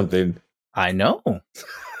mean something. I know.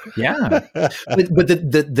 Yeah. but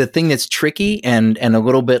the thing that's tricky and a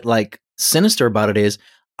little bit like sinister about it is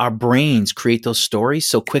our brains create those stories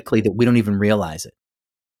so quickly that we don't even realize it.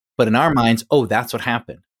 But in our minds, oh, that's what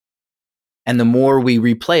happened. And the more we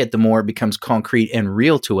replay it, the more it becomes concrete and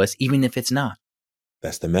real to us, even if it's not.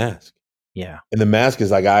 That's the mask. Yeah. And the mask is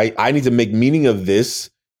like, I need to make meaning of this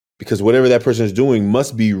because whatever that person is doing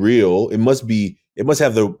must be real. It must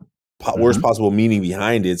have the worst possible meaning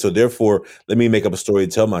behind it. So therefore, let me make up a story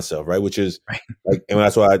to tell myself, right? Which is like, and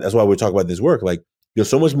that's why we're talking about this work. Like, there's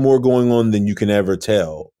so much more going on than you can ever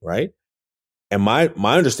tell, right? And my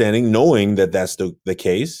understanding, knowing that that's the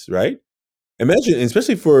case, right? Imagine,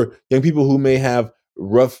 especially for young people who may have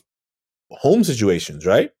rough home situations,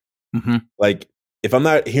 right? Mm-hmm. Like, if I'm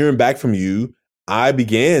not hearing back from you, I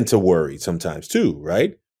began to worry sometimes too,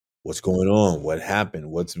 right? What's going on? What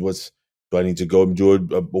happened? What's do I need to go and do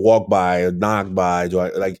a walk by, a knock by? Do I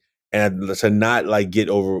like, and to not like get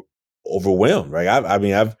overwhelmed, right?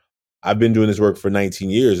 I've been doing this work for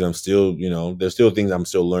 19 years and I'm still, there's still things I'm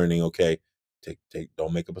still learning. Okay.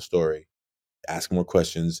 Don't make up a story. Ask more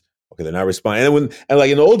questions. Okay. They're not responding. And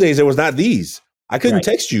like in the old days, there was not these. I couldn't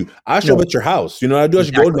text you. I show up at your house. You know what I do? I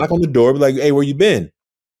should go knock on the door, be like, hey, where you been?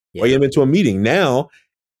 Or you been to a meeting. Now,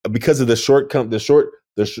 because of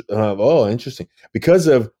oh, interesting. Because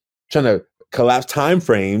of trying to collapse time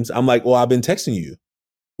frames, I'm like, well, I've been texting you.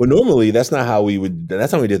 Well, normally that's not how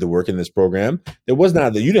that's how we did the work in this program. There was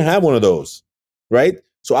not that. You didn't have one of those, right?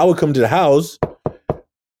 So I would come to the house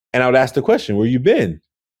and I would ask the question, where you been?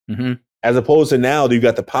 Mm-hmm. As opposed to now that you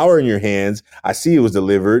got the power in your hands. I see it was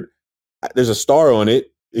delivered. There's a star on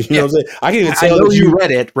it. You know what I'm saying? I can even tell I know you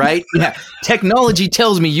read it, right? Yeah. Technology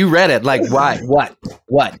tells me you read it. Like, why?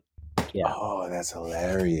 What? Yeah. Oh, that's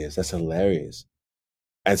hilarious. That's hilarious.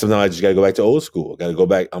 And sometimes I just got to go back to old school. Got to go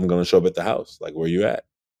back. I'm going to show up at the house. Like, where you at?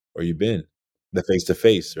 Where you been? The face to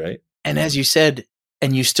face, right? And as you said,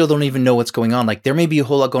 and you still don't even know what's going on. Like, there may be a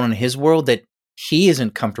whole lot going on in his world that he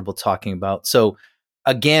isn't comfortable talking about. So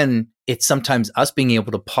again, it's sometimes us being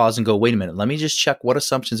able to pause and go, wait a minute, let me just check what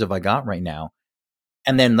assumptions have I got right now?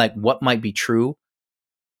 And then like what might be true.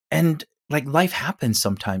 And like life happens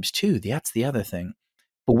sometimes too. That's the other thing.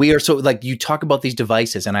 But we are so like you talk about these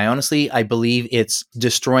devices, and I believe it's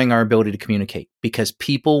destroying our ability to communicate because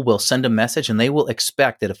people will send a message and they will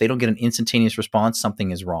expect that if they don't get an instantaneous response,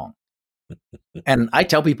 something is wrong. And I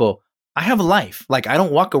tell people, I have a life. Like I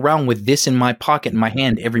don't walk around with this in my pocket in my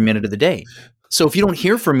hand every minute of the day. So if you don't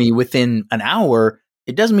hear from me within an hour,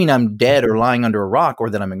 it doesn't mean I'm dead or lying under a rock or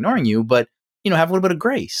that I'm ignoring you, but have a little bit of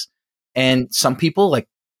grace. And some people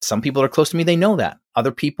are close to me, they know that.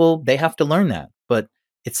 Other people, they have to learn that. But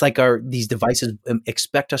it's like these devices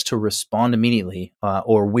expect us to respond immediately,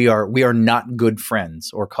 or we are not good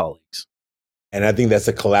friends or colleagues. And I think that's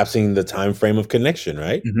a collapsing the time frame of connection,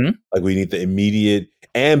 right? Mm-hmm. Like we need the immediate,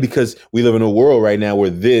 and because we live in a world right now where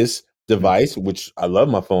this device, which I love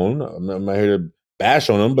my phone, I'm not here to bash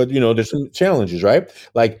on them, but there's some challenges, right?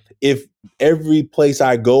 Like if every place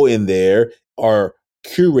I go in there are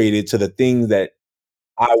curated to the things that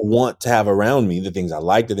I want to have around me, the things I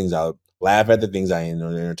like, the things I laugh at, the things I am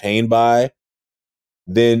entertained by,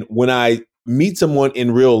 then when I meet someone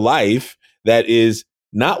in real life that is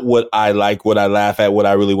not what I like, what I laugh at, what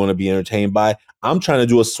I really want to be entertained by, I'm trying to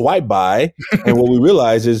do a swipe by. And what we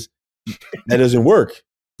realize is that doesn't work.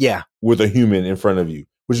 Yeah. With a human in front of you,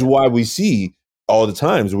 which is why we see all the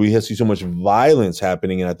times we see so much violence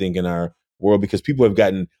happening, and I think in our world, because people have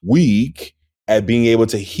gotten weak at being able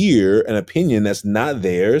to hear an opinion that's not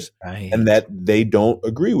theirs and that they don't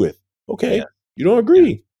agree with. Okay. You don't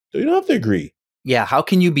agree. So you don't have to agree. Yeah. How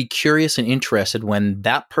can you be curious and interested when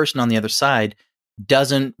that person on the other side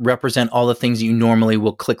doesn't represent all the things you normally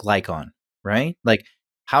will click like on, right? Like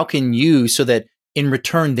how can you, so that in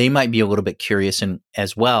return, they might be a little bit curious and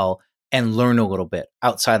as well and learn a little bit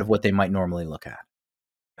outside of what they might normally look at.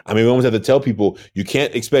 I mean, we almost have to tell people you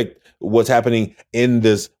can't expect what's happening in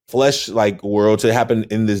this flesh-like world to happen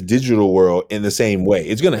in this digital world in the same way.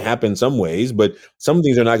 It's going to happen some ways, but some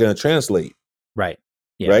things are not going to translate. Right.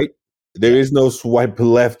 Yeah. Right? There is no swipe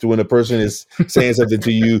left when a person is saying something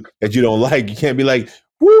to you that you don't like. You can't be like,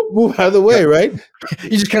 whoop, move out of the way, Yep. right? You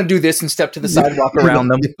just kind of do this and step to the side, walk around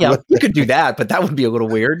them. Yeah, you could do that, but that would be a little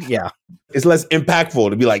weird. Yeah. It's less impactful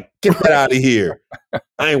to be like, get that out of here.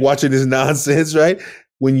 I ain't watching this nonsense, right?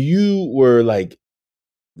 When you were like,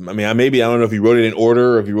 I mean, I don't know if you wrote it in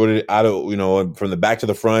order or if you wrote it out of, from the back to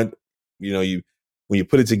the front, when you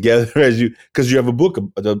put it together because you have a book,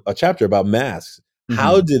 a chapter about masks. Mm-hmm.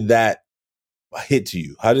 How did that hit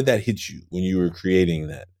you? How did that hit you when you were creating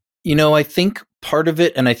that? I think part of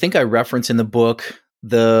it, and I think I reference in the book,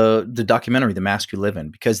 the documentary, The Mask You Live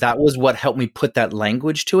In, because that was what helped me put that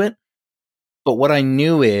language to it. But what I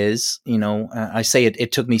knew is, I say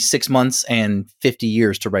it took me 6 months and 50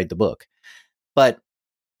 years to write the book. But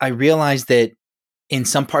I realized that in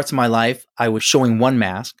some parts of my life, I was showing one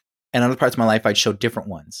mask, and other parts of my life, I'd show different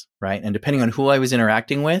ones, right? And depending on who I was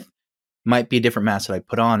interacting with, might be a different mask that I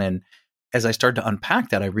put on. And as I started to unpack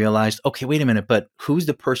that, I realized, okay, wait a minute, but who's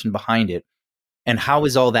the person behind it? And how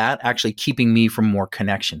is all that actually keeping me from more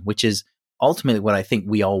connection, which is ultimately what I think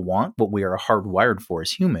we all want, what we are hardwired for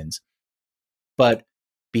as humans. But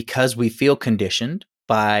because we feel conditioned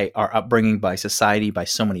by our upbringing, by society, by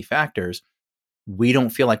so many factors, we don't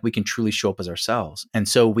feel like we can truly show up as ourselves. And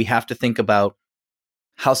so we have to think about,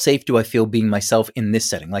 how safe do I feel being myself in this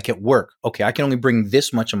setting? Like at work, okay, I can only bring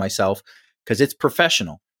this much of myself because it's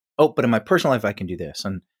professional. Oh, but in my personal life, I can do this.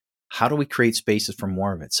 And how do we create spaces for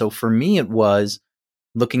more of it? So for me, it was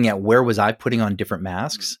looking at where was I putting on different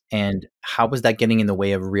masks and how was that getting in the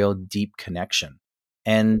way of real deep connection?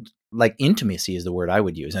 And like intimacy is the word I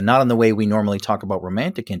would use, and not in the way we normally talk about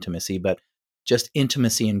romantic intimacy, but just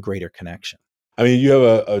intimacy and greater connection. I mean, you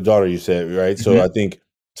have a daughter, you said, right? Mm-hmm. So I think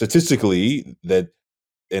statistically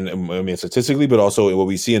statistically, but also what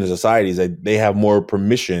we see in the society is that they have more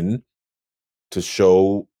permission to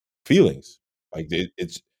show feelings. Like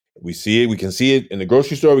we see it, we can see it in the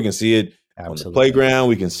grocery store, we can see it on the playground,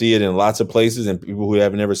 we can see it in lots of places, and people who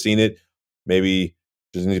have never seen it maybe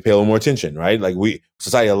just need to pay a little more attention, right? Like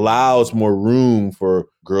society allows more room for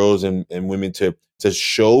girls and women to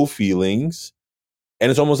show feelings. And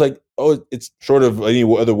it's almost like, it's short of any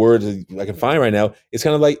other words I can find right now. It's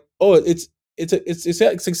kind of like, it's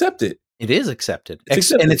accepted. It is accepted.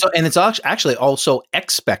 And it's actually also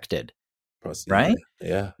expected, right?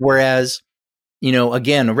 Yeah. Whereas,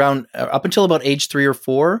 again, around up until about age 3 or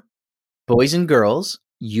 4, boys and girls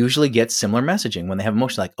usually get similar messaging when they have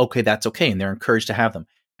emotions, like, okay, that's okay. And they're encouraged to have them.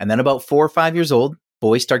 And then about 4 or 5 years old,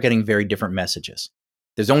 boys start getting very different messages.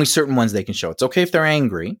 There's only certain ones they can show. It's okay if they're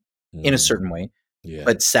angry in a certain way. Yeah.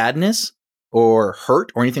 But sadness or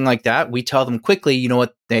hurt or anything like that, we tell them quickly, you know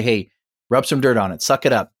what, hey, rub some dirt on it, suck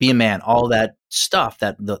it up, be a man, all that stuff,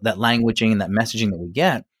 that languaging and that messaging that we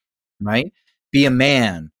get, right? Be a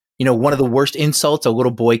man. One of the worst insults a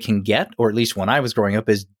little boy can get, or at least when I was growing up,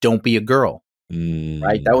 is don't be a girl,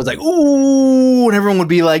 right? That was like, ooh, and everyone would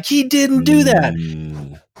be like, he didn't do that.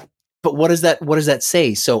 But what does that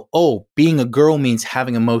say? So, being a girl means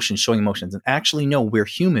having emotions, showing emotions. And actually, no, we're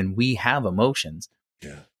human. We have emotions.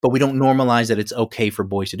 Yeah. But we don't normalize that it's okay for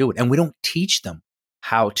boys to do it. And we don't teach them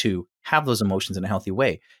how to have those emotions in a healthy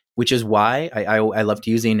way, which is why I love to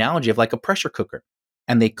use the analogy of like a pressure cooker.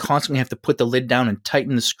 And they constantly have to put the lid down and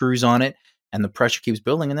tighten the screws on it. And the pressure keeps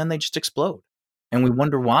building and then they just explode. And we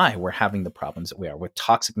wonder why we're having the problems that we are with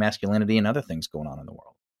toxic masculinity and other things going on in the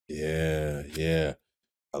world. Yeah, yeah.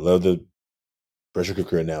 I love the pressure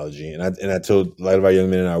cooker analogy. And I told a lot of our young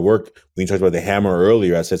men in our work, when you talked about the hammer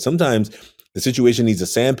earlier, I said, sometimes the situation needs a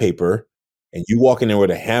sandpaper and you walk in there with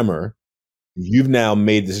a hammer, you've now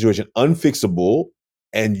made the situation unfixable,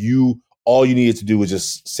 and all you needed to do was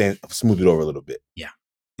just smooth it over a little bit. Yeah.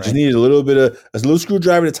 You just needed a little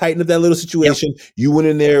screwdriver to tighten up that little situation. Yep. You went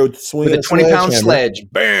in there swinging with a 20-pound sledge.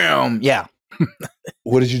 Bam. Yeah.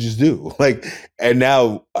 What did you just do? And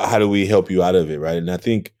now how do we help you out of it? Right. And I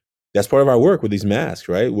think that's part of our work with these masks,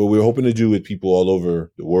 right? What we're hoping to do with people all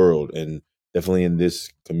over the world, and definitely in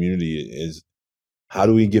this community, is how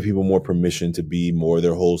do we give people more permission to be more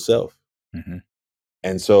their whole self? Mm-hmm.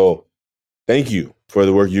 And so thank you for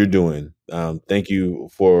the work you're doing. Thank you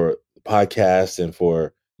for the podcast and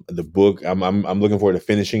for the book. I'm looking forward to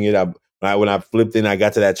finishing it. When I flipped in, I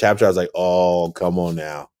got to that chapter, I was like, oh, come on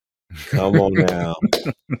now. Come on now.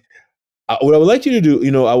 What I would like you to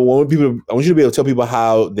do, I want you to be able to tell people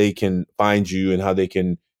how they can find you and how they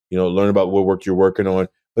can, learn about what work you're working on.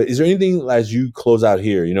 But is there anything as you close out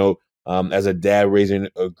here, as a dad raising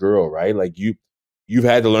a girl, right? Like you've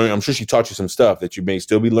had to learn. I'm sure she taught you some stuff that you may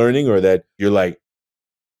still be learning, or that you're like,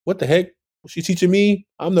 what the heck? She's teaching me?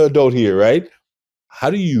 I'm the adult here, right? How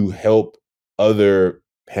do you help other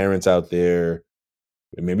parents out there,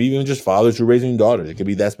 maybe even just fathers who are raising daughters? It could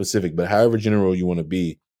be that specific, but however general you want to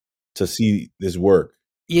be, to see this work.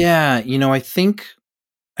 Yeah, I think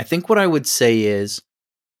what I would say is,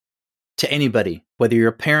 to anybody, whether you're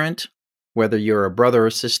a parent, whether you're a brother or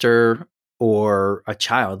sister or a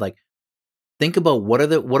child, like, think about what are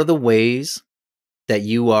the ways that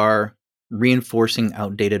you are reinforcing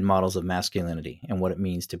outdated models of masculinity and what it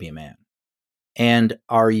means to be a man. And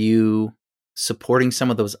are you supporting some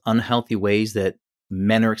of those unhealthy ways that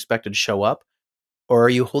men are expected to show up? Or are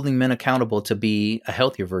you holding men accountable to be a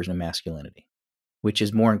healthier version of masculinity, which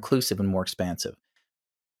is more inclusive and more expansive?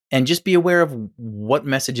 And just be aware of what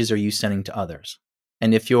messages are you sending to others.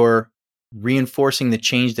 And if you're reinforcing the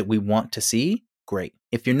change that we want to see, great.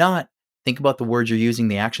 If you're not, think about the words you're using,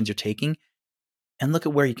 the actions you're taking, and look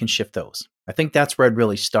at where you can shift those. I think that's where I'd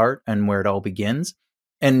really start and where it all begins,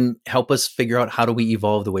 and help us figure out how do we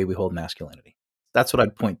evolve the way we hold masculinity. That's what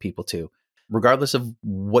I'd point people to. Regardless of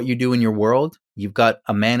what you do in your world, you've got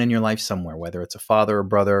a man in your life somewhere, whether it's a father, a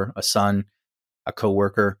brother, a son, a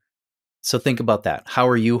coworker. So think about that. How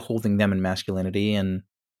are you holding them in masculinity? And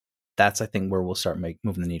that's, I think, where we'll start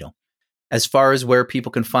moving the needle. As far as where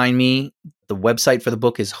people can find me, the website for the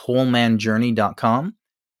book is wholemanjourney.com.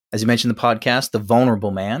 As you mentioned, the podcast, The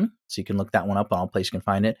Vulnerable Man. So you can look that one up on all places you can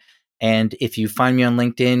find it. And if you find me on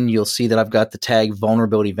LinkedIn, you'll see that I've got the tag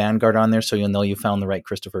Vulnerability Vanguard on there. So you'll know you found the right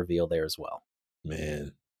Christopher Veal there as well.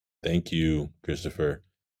 Man, thank you, Christopher.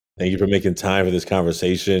 Thank you for making time for this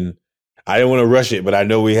conversation. I didn't want to rush it, but I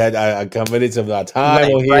know we had a couple minutes of our time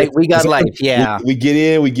on here. Right. We got life. Yeah. We get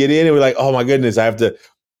in, and we're like, oh my goodness, I have to.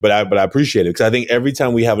 But I appreciate it, because I think every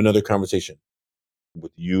time we have another conversation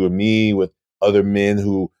with you and me, with other men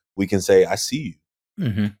who we can say, I see you.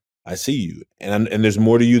 Mm-hmm. I see you, and there's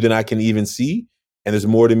more to you than I can even see, and there's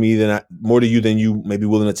more to you than you may be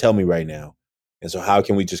willing to tell me right now. And so, how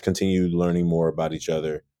can we just continue learning more about each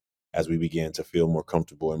other as we begin to feel more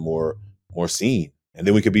comfortable and more seen, and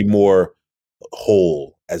then we could be more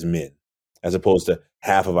whole as men, as opposed to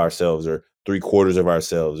half of ourselves or 3/4 of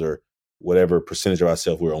ourselves or whatever percentage of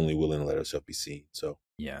ourselves we're only willing to let ourselves be seen. So,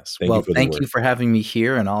 yes. thank you for having me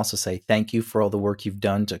here, and I'll also say thank you for all the work you've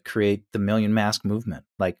done to create the Million Mask movement.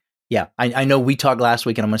 Like, yeah, I know we talked last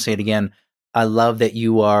week, and I'm going to say it again. I love that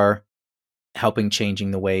you are helping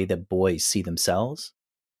changing the way that boys see themselves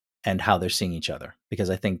and how they're seeing each other, because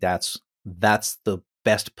I think that's the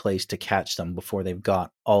best place to catch them before they've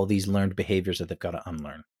got all these learned behaviors that they've got to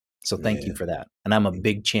unlearn. So thank you for that. And I'm a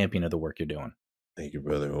big champion of the work you're doing. Thank you,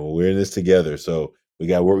 brother. Well, we're in this together, so we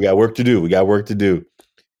got work to do.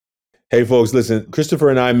 Hey, folks, listen, Christopher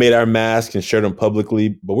and I made our masks and shared them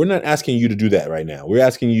publicly, but we're not asking you to do that right now. We're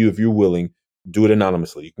asking you, if you're willing, do it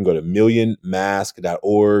anonymously. You can go to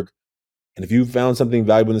millionmask.org. And if you found something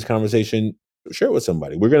valuable in this conversation, share it with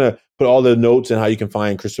somebody. We're going to put all the notes and how you can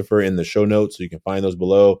find Christopher in the show notes, so you can find those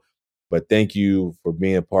below. But thank you for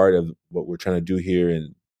being a part of what we're trying to do here,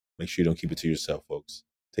 and make sure you don't keep it to yourself, folks.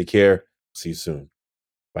 Take care. See you soon.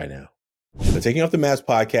 Bye now. The Taking Off the Mask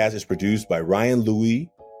podcast is produced by Ryan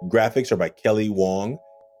Louie. Graphics are by Kelly Wong.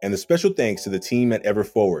 And the special thanks to the team at Ever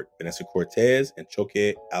Forward, Vanessa Cortez and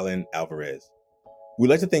Choque Alan Alvarez. We'd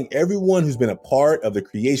like to thank everyone who's been a part of the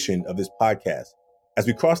creation of this podcast as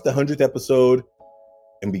we cross the 100th episode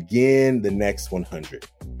and begin the next 100.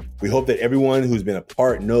 We hope that everyone who's been a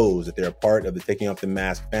part knows that they're a part of the Taking Off the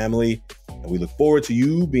Mask family, and we look forward to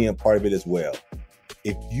you being a part of it as well.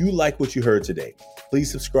 If you like what you heard today,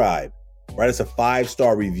 please subscribe, write us a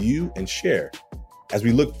 5-star review, and share, as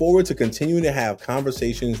we look forward to continuing to have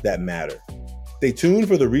conversations that matter. Stay tuned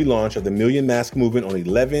for the relaunch of the Million Mask Movement on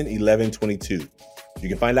 11/11/22. You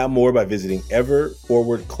can find out more by visiting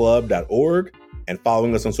everforwardclub.org and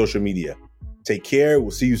following us on social media. Take care. We'll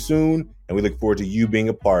see you soon, and we look forward to you being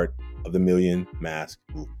a part of the Million Mask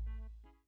Movement.